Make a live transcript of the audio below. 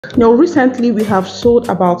Now, recently we have sold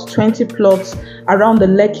about 20 plots around the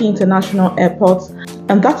Lekki International Airport,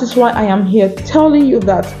 and that is why I am here telling you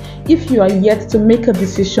that if you are yet to make a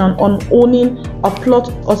decision on owning a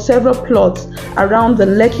plot or several plots around the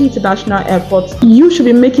Lekki International Airport, you should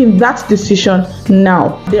be making that decision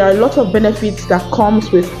now. There are a lot of benefits that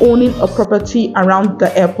comes with owning a property around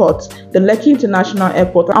the airport, the Lekki International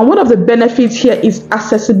Airport. And one of the benefits here is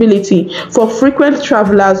accessibility. For frequent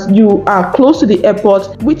travelers, you are close to the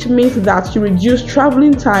airport, which means that you reduce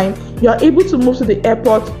traveling time. You are able to move to the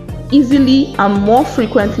airport easily and more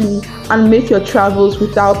frequently and make your travels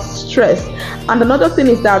without stress. And another thing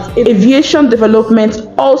is that aviation development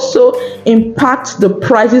also impacts the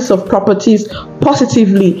prices of properties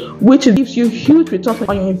positively, which gives you huge returns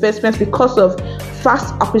on your investments because of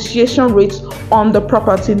fast appreciation rates on the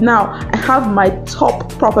property. Now, I have my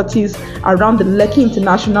top properties around the Lekki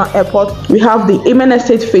International Airport. We have the Amen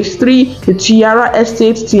Estate Phase 3, the Tiara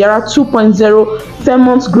Estate, Tiara 2.0,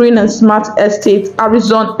 Fairmont Green and Smart Estate,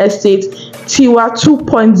 Arizona Estate, Tiwa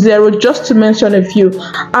 2.0, just to mention a few.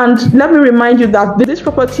 And let me remind you that these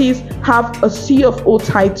properties have a C of O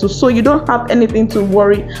title, so you don't have anything to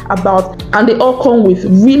worry about, and they all come with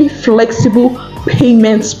really flexible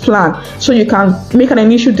payments plan, so you can make an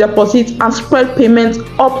initial deposit and spread payments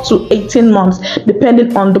up to 18 months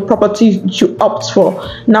depending on the property you opt for.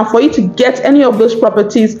 Now, for you to get any of those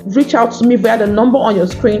properties, reach out to me via the number on your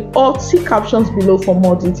screen or see captions below for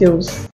more details.